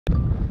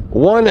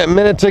1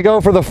 minute to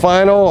go for the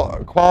final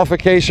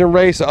qualification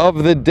race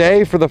of the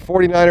day for the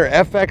 49er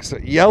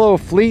FX Yellow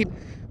Fleet.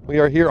 We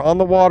are here on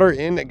the water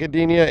in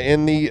Gdynia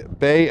in the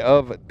Bay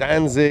of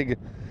Danzig,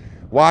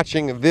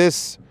 watching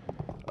this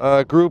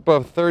group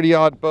of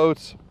 30-odd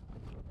boats,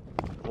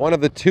 one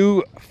of the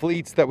 2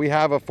 fleets that we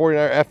have of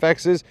 49er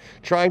FXs,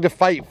 trying to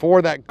fight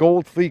for that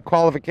gold fleet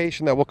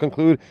qualification that will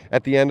conclude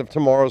at the end of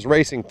tomorrow's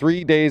racing.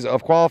 3 days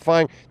of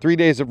qualifying, 3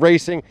 days of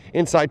racing,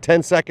 inside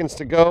 10 seconds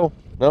to go.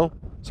 No?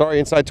 Sorry,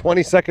 inside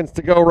 20 seconds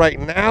to go right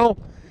now.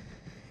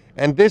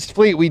 And this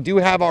fleet, we do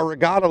have our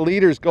regatta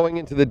leaders going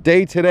into the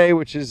day today,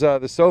 which is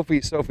the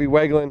Sophie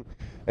Weglin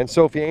and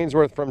Sophie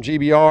Ainsworth from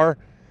GBR,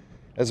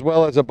 as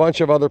well as a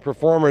bunch of other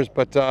performers,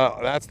 but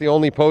that's the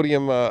only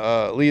podium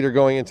leader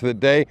going into the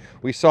day.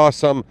 We saw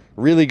some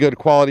really good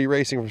quality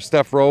racing from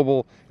Steph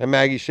Robel and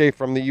Maggie Shea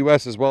from the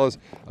US, as well as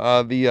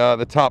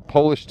the top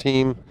Polish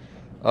team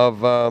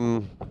of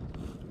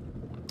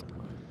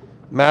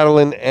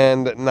Madeline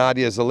and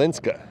Nadia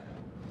Zelinska.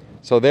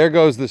 So there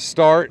goes the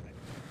start.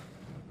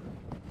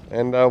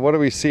 And what do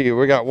we see?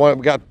 We got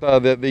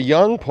the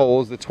young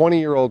Poles, the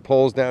 20-year-old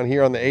Poles down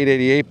here on the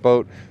 888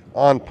 boat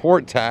on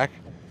port tack.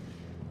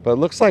 But it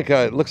looks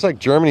like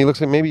Germany. Looks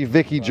like maybe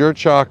Vicky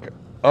Jurczok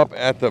up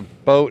at the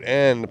boat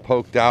end,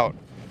 poked out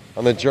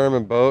on the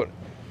German boat.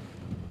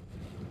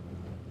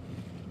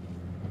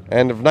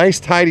 And a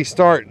nice tidy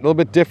start, a little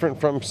bit different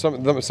from some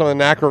of the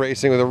NACRA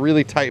racing, with a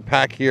really tight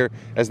pack here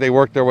as they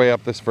work their way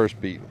up this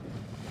first beat.